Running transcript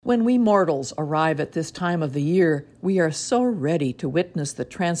When we mortals arrive at this time of the year, we are so ready to witness the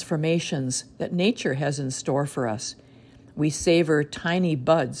transformations that nature has in store for us. We savor tiny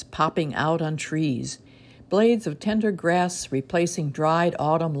buds popping out on trees, blades of tender grass replacing dried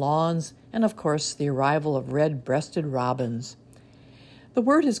autumn lawns, and of course the arrival of red-breasted robins. The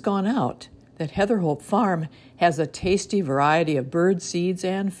word has gone out that Heatherhope Farm has a tasty variety of bird seeds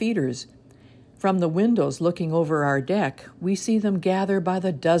and feeders. From the windows looking over our deck, we see them gather by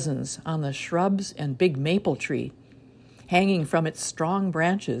the dozens on the shrubs and big maple tree. Hanging from its strong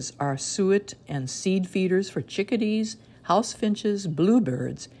branches are suet and seed feeders for chickadees, house finches,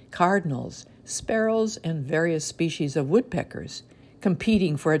 bluebirds, cardinals, sparrows, and various species of woodpeckers.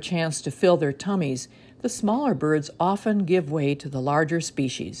 Competing for a chance to fill their tummies, the smaller birds often give way to the larger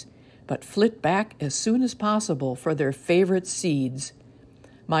species, but flit back as soon as possible for their favorite seeds.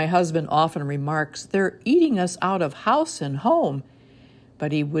 My husband often remarks, "They're eating us out of house and home,"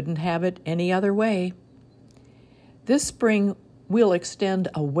 but he wouldn't have it any other way. This spring, we'll extend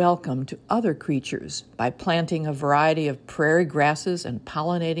a welcome to other creatures by planting a variety of prairie grasses and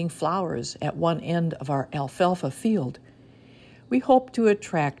pollinating flowers at one end of our alfalfa field. We hope to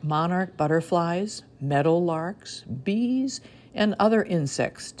attract monarch butterflies, meadowlarks, bees, and other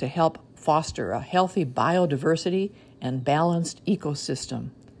insects to help foster a healthy biodiversity and balanced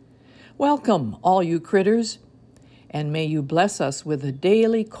ecosystem. Welcome, all you critters, and may you bless us with a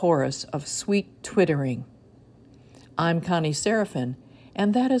daily chorus of sweet twittering. I'm Connie Seraphine,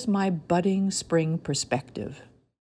 and that is my budding spring perspective.